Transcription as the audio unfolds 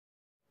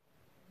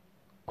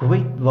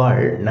Kuwait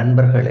வாழ்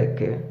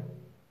நண்பர்களுக்கு,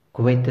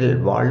 குவைத்தில்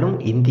வாழும்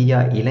இந்தியா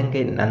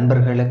இலங்கை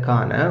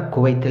நண்பர்களுக்கான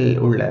குவைத்தில்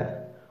உள்ள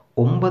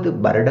 9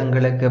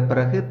 வருடங்களுக்கு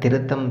பிறகு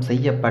திருத்தம்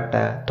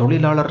செய்யப்பட்ட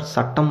தொழிலாளர்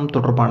சட்டம்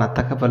தொடர்பான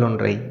தகவல்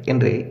ஒன்றை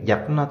இன்று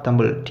யப்னா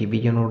தமிழ்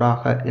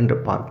டிவியினூடாக இன்று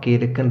பார்க்க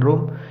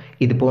இருக்கின்றோம்.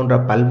 இதுபோன்ற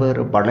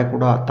பல்வேறு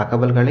வளைகுடா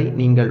தகவல்களை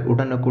நீங்கள்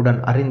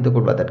உடனுக்குடன் அறிந்து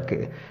கொள்வதற்கு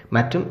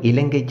மற்றும்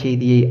இலங்கை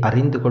செய்தியை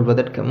அறிந்து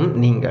கொள்வதற்கும்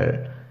நீங்கள்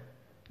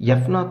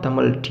யப்னா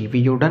தமிழ்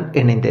டிவியுடன்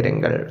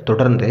இணைந்திருங்கள்.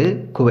 தொடர்ந்து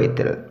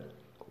குவைத்தில்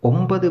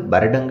 9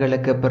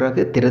 வருடங்களுக்கு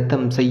பிறகு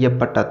திருத்தம்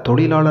செய்யப்பட்ட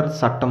தொழிலாளர்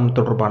சட்டம்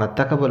தொடர்பான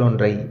தகவல்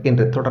ஒன்றை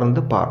இன்று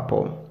தொடர்ந்து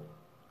பார்ப்போம்.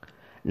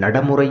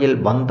 நடைமுறையில்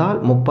வந்தால்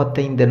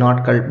 35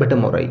 நாட்கள்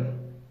விடுமுறை,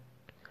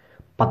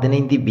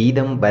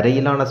 15%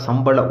 வரையிலான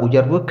சம்பள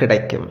உயர்வு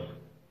கிடைக்கும்.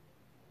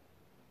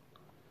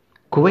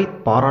 குவைத்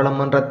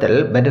பாராளுமன்றத்தில்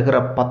வருகிற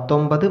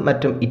 19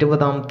 மற்றும்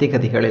 20ஆம்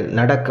திகதிகளில்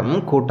நடக்கும்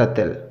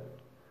கூட்டத்தில்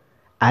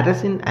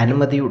அரசின்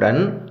அனுமதியுடன்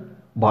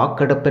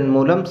வாக்கெடுப்பின்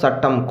மூலம்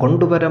சட்டம்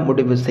கொண்டுவர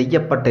முடிவு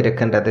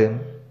செய்யப்பட்டிருக்கின்றது.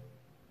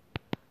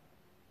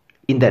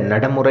 இந்த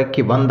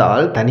நடைமுறைக்கு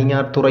வந்தால்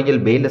தனியார்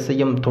துறையில் வேலை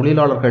செய்யும்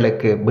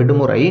தொழிலாளர்களுக்கு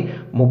விடுமுறை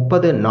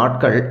 30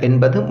 நாட்கள்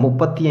என்பது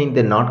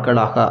 35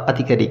 நாட்களாக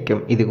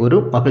அதிகரிக்கும். இது ஒரு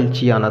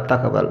மகிழ்ச்சியான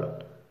தகவல்.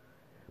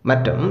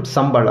 மற்றும்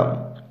சம்பளம்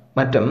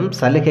மற்றும்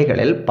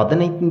சலுகைகளில்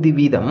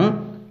 15%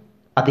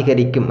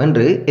 அதிகரிக்கும்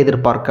என்று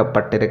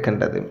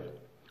எதிர்பார்க்கப்பட்டிருக்கின்றது.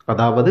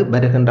 அதாவது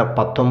வருகின்ற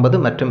 19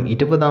 மற்றும்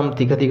 20ஆம்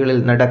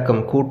திகதிகளில் நடக்கும்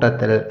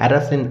கூட்டத்தில்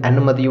அரசின்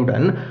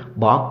அனுமதியுடன்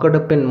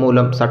வாக்கெடுப்பின்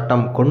மூலம்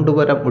சட்டம்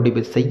கொண்டுவர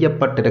முடிவு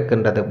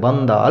செய்யப்பட்டிருக்கின்றது.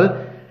 வந்தால்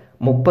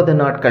 30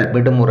 நாட்கள்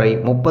விடுமுறை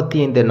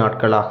 35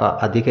 நாட்களாக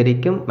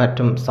அதிகரிக்கும்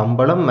மற்றும்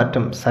சம்பளம்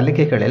மற்றும்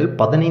சலுகைகளில்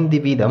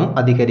 15%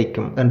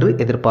 அதிகரிக்கும் என்று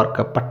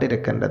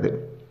எதிர்பார்க்கப்பட்டிருக்கின்றது.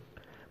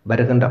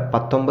 வருகின்ற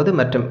 19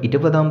 மற்றும்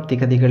 20ஆம்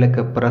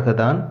திகதிகளுக்கு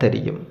பிறகுதான்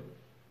தெரியும்.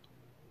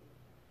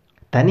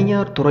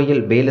 தனியார்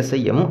துறையில் வேலை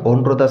செய்யும்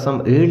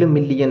 1.7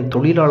 மில்லியன்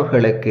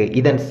தொழிலாளர்களுக்கு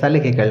இதன்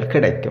சலுகைகள்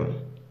கிடைக்கும்.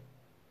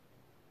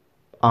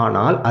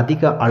 ஆனால்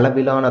அதிக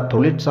அளவிலான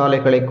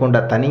தொழிற்சாலைகளை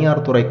கொண்ட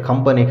தனியார் துறை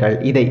கம்பெனிகள்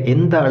இதை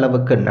எந்த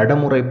அளவுக்கு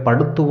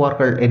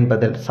நடைமுறைப்படுத்துவார்கள்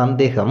என்பதில்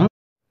சந்தேகம்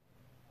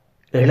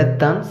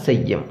எழத்தான்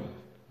செய்யும்.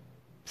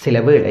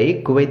 சிலவேளை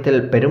குவைத்தில்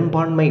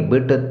பெரும்பான்மை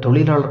வீட்டு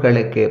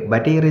தொழிலாளர்களுக்கு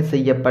வரையறை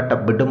செய்யப்பட்ட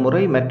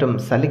விடுமுறை மற்றும்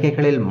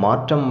சலுகைகளில்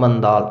மாற்றம்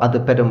வந்தால் அது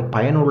பெரும்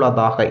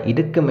பயனுள்ளதாக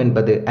இருக்கும்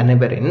என்பது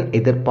அனைவரின்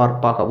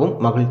எதிர்பார்ப்பாகவும்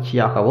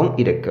மகிழ்ச்சியாகவும்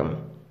இருக்கும்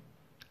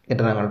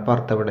என்று நாங்கள்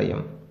பார்த்த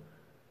விடயம்.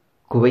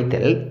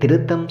 குவைத்தில்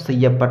திருத்தம்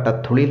செய்யப்பட்ட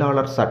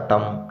தொழிலாளர்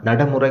சட்டம்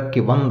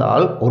நடைமுறைக்கு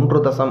வந்தால்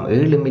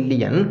 1.7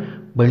 மில்லியன்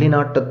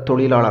வெளிநாட்டு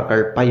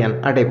தொழிலாளர்கள் பயன்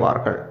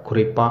அடைவார்கள்.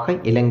 குறிப்பாக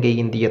இலங்கை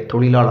இந்திய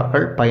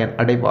தொழிலாளர்கள் பயன்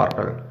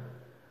அடைவார்கள்.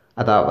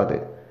 அதாவது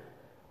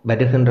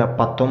வருகின்ற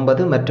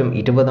 19 மற்றும்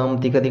 20ஆம்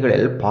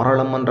திகதிகளில்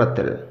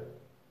பாராளுமன்றத்தில்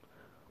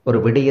ஒரு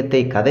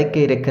விடயத்தை கதைக்க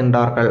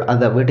இருக்கின்றார்கள்.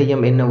 அந்த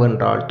விடயம்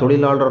என்னவென்றால்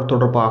தொழிலாளர்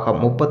தொடர்பாக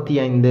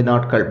 35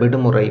 நாட்கள்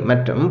விடுமுறை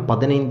மற்றும்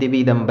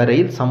 15% வரை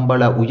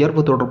சம்பள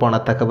உயர்வு தொடர்பான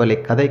தகவலை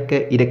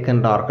கதைக்க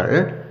இருக்கின்றார்கள்.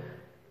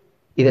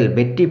 இதில்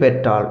வெற்றி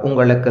பெற்றால்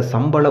உங்களுக்கு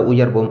சம்பள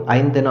உயர்வும்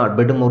 5 நாள்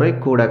விடுமுறை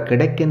கூட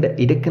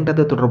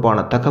இருக்கின்றது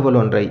தொடர்பான தகவல்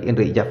ஒன்றை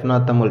இன்று யப்னா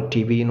தமிழ்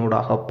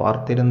டிவியினூடாக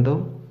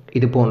பார்த்திருந்தோம்.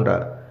 இதுபோன்ற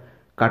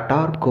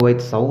கட்டார்,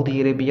 குவைத், சவுதி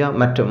அரேபியா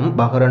மற்றும்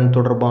பஹ்ரைன்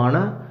தொடர்பான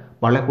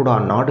வளைகுடா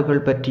நாடுகள்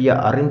பற்றிய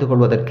அறிந்து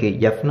கொள்வதற்கு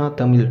யப்னா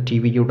தமிழ்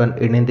டிவியுடன்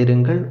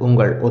இணைந்திருங்கள்.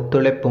 உங்கள்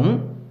ஒத்துழைப்பும்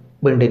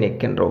வேண்டி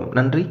நிற்கின்றோம்.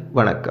 நன்றி,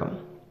 வணக்கம்.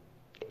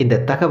 இந்த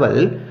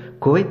தகவல்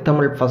குவைத்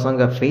தமிழ்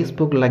பசங்க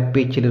ஃபேஸ்புக் லைக்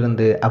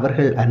பேஜிலிருந்து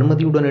அவர்கள்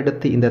அனுமதியுடன்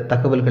எடுத்து இந்த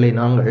தகவல்களை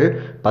நாங்கள்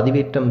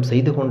பதிவேற்றம்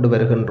செய்து கொண்டு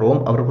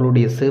வருகின்றோம்.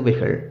 அவர்களுடைய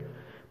சேவைகள்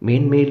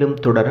மேன்மேலும்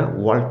தொடர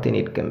வாழ்த்து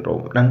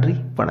நிற்கின்றோம். நன்றி,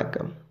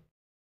 வணக்கம்.